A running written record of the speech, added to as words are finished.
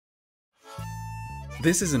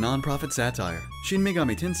This is a non-profit satire. Shin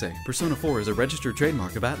Megami Tensei, Persona 4 is a registered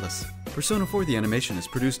trademark of Atlus. Persona 4 the animation is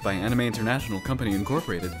produced by Anime International Company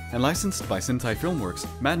Incorporated and licensed by Sentai Filmworks,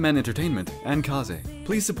 Madman Entertainment, and Kaze.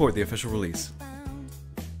 Please support the official release.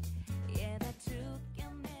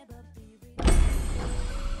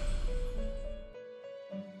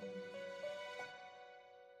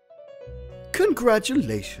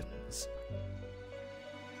 Congratulations.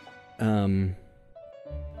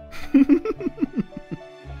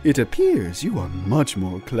 It appears you are much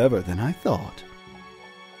more clever than I thought.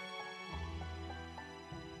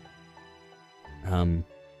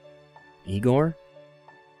 Igor?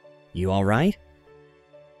 You alright?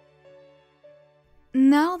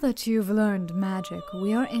 Now that you've learned magic,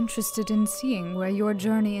 we are interested in seeing where your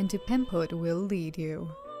journey into pimphood will lead you.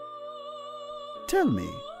 Tell me,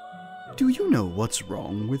 do you know what's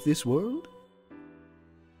wrong with this world?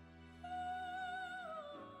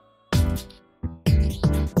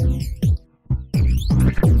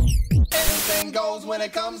 Anything goes when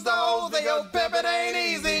it comes to hoes, because pimpin' ain't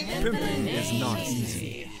easy. Pimping is not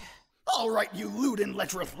easy. Alright, you lewd and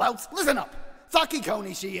lecherous louts, listen up. Saki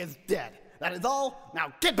Konishi is dead. That is all.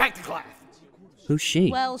 Now get back to class. Who's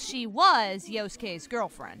she? Well, she was Yosuke's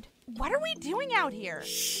girlfriend. What are we doing out here?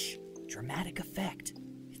 Shh. Dramatic effect.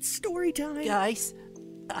 It's story time. Guys,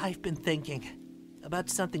 I've been thinking about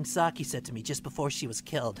something Saki said to me just before she was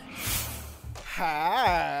killed.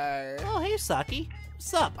 Hi. Oh, hey, Saki.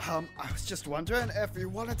 What's up? I was just wondering if you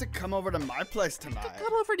wanted to come over to my place tonight.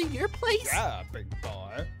 Come over to your place? Yeah, big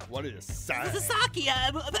boy. What are you saying? This is Saki,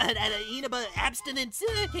 abstinence,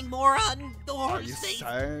 king moron, the Are horse you face.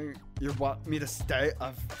 saying you want me to stay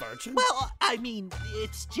a virgin? Well, I mean,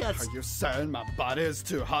 it's just... Are you saying my body is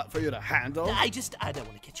too hot for you to handle? I don't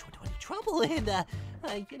want to get you into any trouble, and,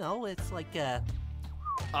 you know, it's like,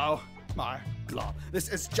 Oh my god. This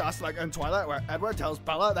is just like in Twilight where Edward tells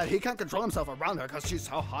Bella that he can't control himself around her because she's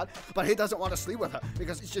so hot, but he doesn't want to sleep with her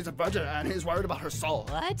because she's a virgin and he's worried about her soul.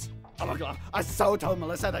 What? Oh my god. I so told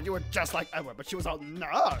Melissa that you were just like Edward, but she was all,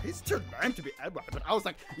 no, he's too lame to be Edward. But I was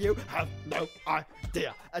like, you have no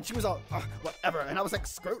idea. And she was all, whatever. And I was like,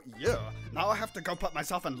 screw you. Now I have to go put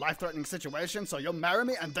myself in life-threatening situations so you'll marry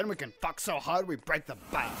me and then we can fuck so hard we break the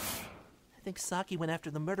bank. I think Saki went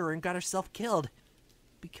after the murderer and got herself killed.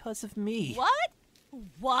 Because of me. What?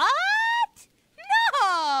 What?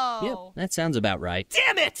 No! Yep, that sounds about right.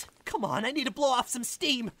 Damn it! Come on, I need to blow off some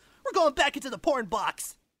steam. We're going back into the porn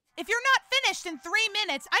box. If you're not finished in 3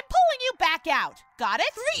 minutes, I'm pulling you back out. Got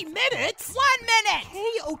it? 3 minutes? 1 minute!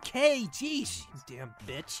 Okay, geesh, you damn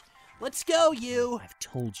bitch. Let's go, you. I've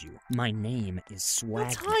told you, my name is Swag.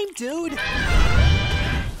 No time, dude.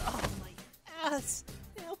 Oh, my ass.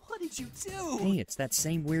 What did you do? Hey, it's that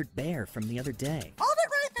same weird bear from the other day. Hold it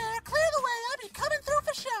right there. Clear the way. I'll be coming through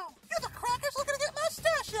for show. You're the crackers looking to get my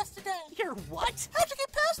stash yesterday. You're what? How'd you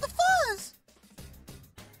get past the fuzz?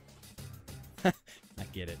 I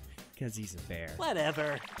get it, because he's a bear.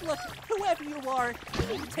 Whatever. Look, whoever you are, you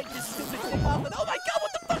need to take this stupid thing off and oh my god,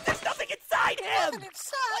 what the fuck? There's nothing inside him! Nothing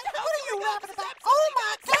inside? What are you rapping about? Oh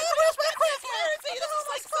my god, where's my crackhead? This is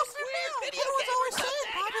like some weird video Everyone's game always or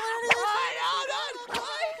saying something.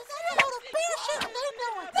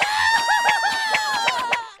 popularity is...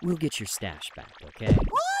 We'll get your stash back, okay?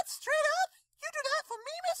 What? Straight up? You do that for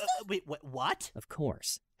me, mister? Wait, what? Of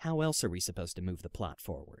course. How else are we supposed to move the plot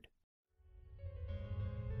forward?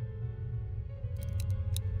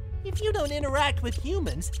 If you don't interact with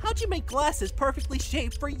humans, how'd you make glasses perfectly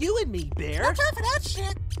shaped for you and me, Bear? No time for that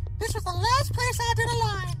shit. This was the last place I did a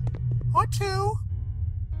line. Or 2.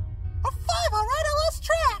 Or 5, alright? I lost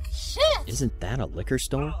track. Shit! Isn't that a liquor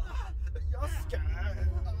store?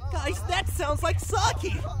 Guys, that sounds like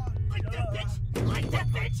Saki! Like that bitch! Like that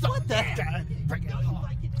bitch! What the?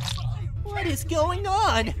 What is going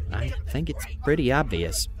on? I think it's pretty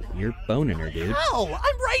obvious. You're boning her, dude. How?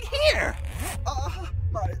 I'm right here!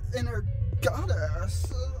 My inner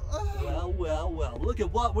goddess. Well, look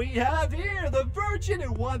at what we have here! The virgin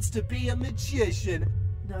who wants to be a magician.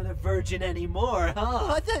 Not a virgin anymore,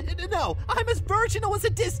 huh? No, I'm as virginal as a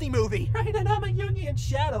Disney movie, right? And I'm a Jungian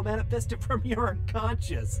shadow manifested from your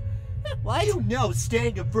unconscious. Why do you know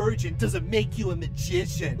staying a virgin doesn't make you a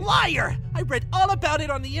magician? Liar! I read all about it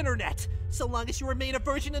on the internet. So long as you remain a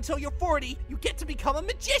virgin until you're 40, you get to become a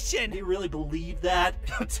magician. Do you really believe that?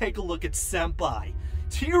 Take a look at Senpai.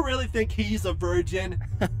 Do you really think he's a virgin?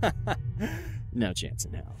 No chance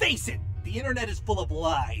in hell. Face it! The internet is full of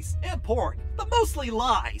lies and porn, but mostly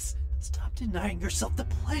lies. Stop denying yourself the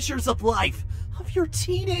pleasures of life. of your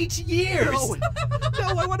teenage years.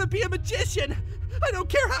 No, I want to be a magician. I don't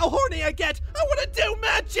care how horny I get. I want to do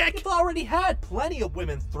magic. You've already had plenty of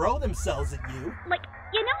women throw themselves at you. Like,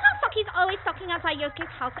 you know how Saki's always stalking outside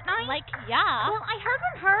Yosuke's house at night? Like, yeah. Well, I heard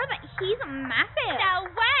from her that he's massive. No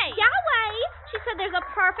way. Yeah, way. She said there's a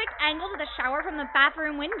perfect angle to the shower from the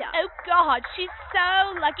bathroom window. Oh, God, she's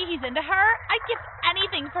so lucky he's into her. I'd give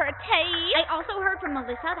anything for a taste. I also heard from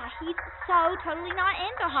Melissa that he's so totally not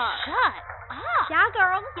into her. Shut up. Yeah,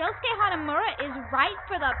 girl. Yosuke Hanamura is ripe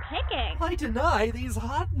for the picking. I deny these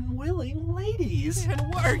hot and willing ladies. And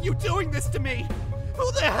why are you doing this to me?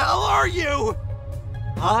 Who the hell are you?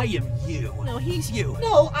 I am you. No, he's you.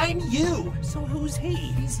 No, I'm you. So who's he?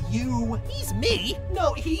 He's you. He's me.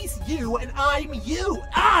 No, he's you, and I'm you.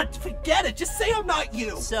 Ah, forget it. Just say I'm not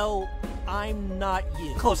you. So, I'm not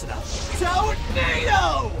you. Close enough.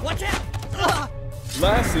 Tornado! Watch out!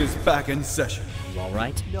 Class is back in session. You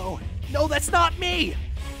alright? No, that's not me.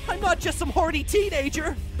 I'm not just some horny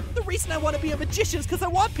teenager. The reason I want to be a magician is because I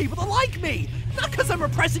want people to like me, not because I'm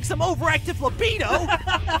repressing some overactive libido.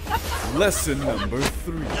 Lesson number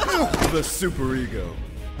 3. The superego.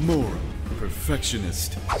 Moral,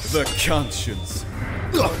 perfectionist, the conscience.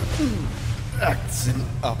 Acts in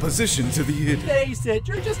opposition to the id. Face it,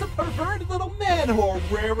 you're just a perverted little man whore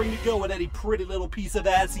raring to go at any pretty little piece of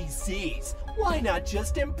ass he sees. Why not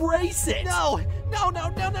just embrace it? No!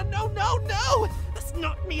 That's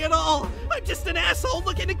not me at all. I'm just an asshole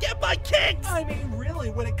looking to get my kicks. I mean,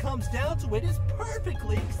 really, when it comes down to it, it's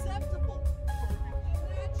perfectly acceptable.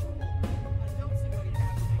 Perfectly natural. I don't see why you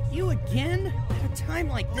have to make You again? At a time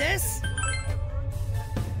like this?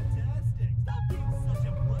 fantastic. Stop being such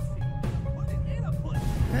a pussy. Put it in a pussy.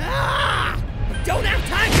 Ah! Don't have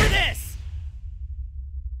time for this!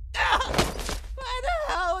 What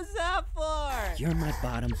the hell is that for? You're my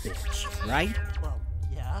bottom bitch, right? Well,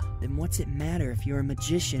 yeah. Then what's it matter if you're a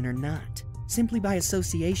magician or not? Simply by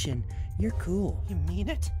association, you're cool. You mean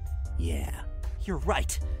it? Yeah. You're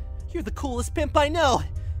right. You're the coolest pimp I know.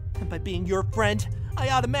 And by being your friend, I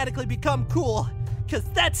automatically become cool. Because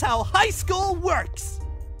that's how high school works.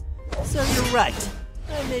 So you're right.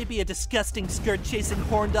 I may be a disgusting skirt-chasing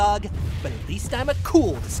horn dog, but at least I'm a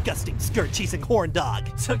cool, disgusting skirt-chasing horn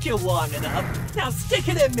dog. Took you long enough. Now stick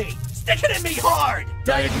it in me. Stick it in me hard.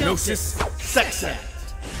 Diagnosis, sex act.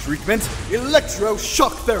 Treatment,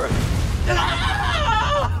 electroshock therapy.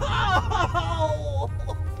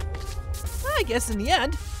 I guess in the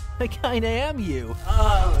end, I kinda am you.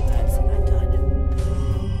 Oh, that's it. I'm done.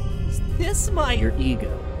 Is this my... Your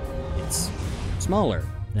ego. It's smaller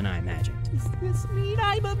than I imagined. Does this mean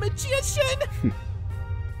I'm a magician?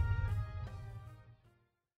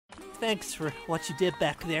 Thanks for what you did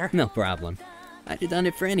back there. No problem. I'd have done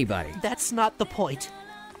it for anybody. That's not the point.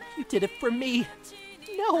 You did it for me.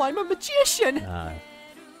 Now I'm a magician.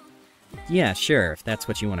 Yeah, sure, if that's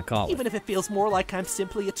what you want to call it. Even if it feels more like I'm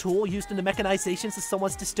simply a tool used in the mechanizations of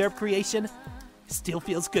someone's disturbed creation, it still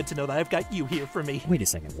feels good to know that I've got you here for me. Wait a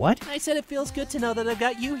second, what? I said it feels good to know that I've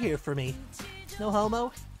got you here for me. No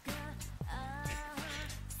homo?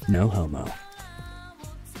 No homo.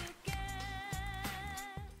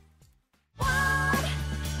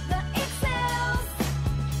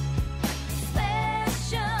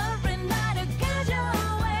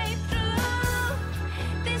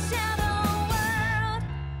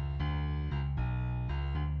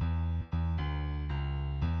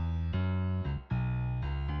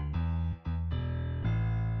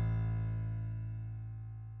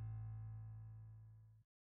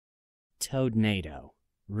 Toadnado.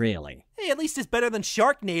 Really? Hey, at least it's better than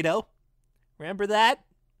Sharknado. Remember that?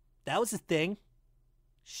 That was a thing.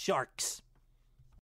 Sharks.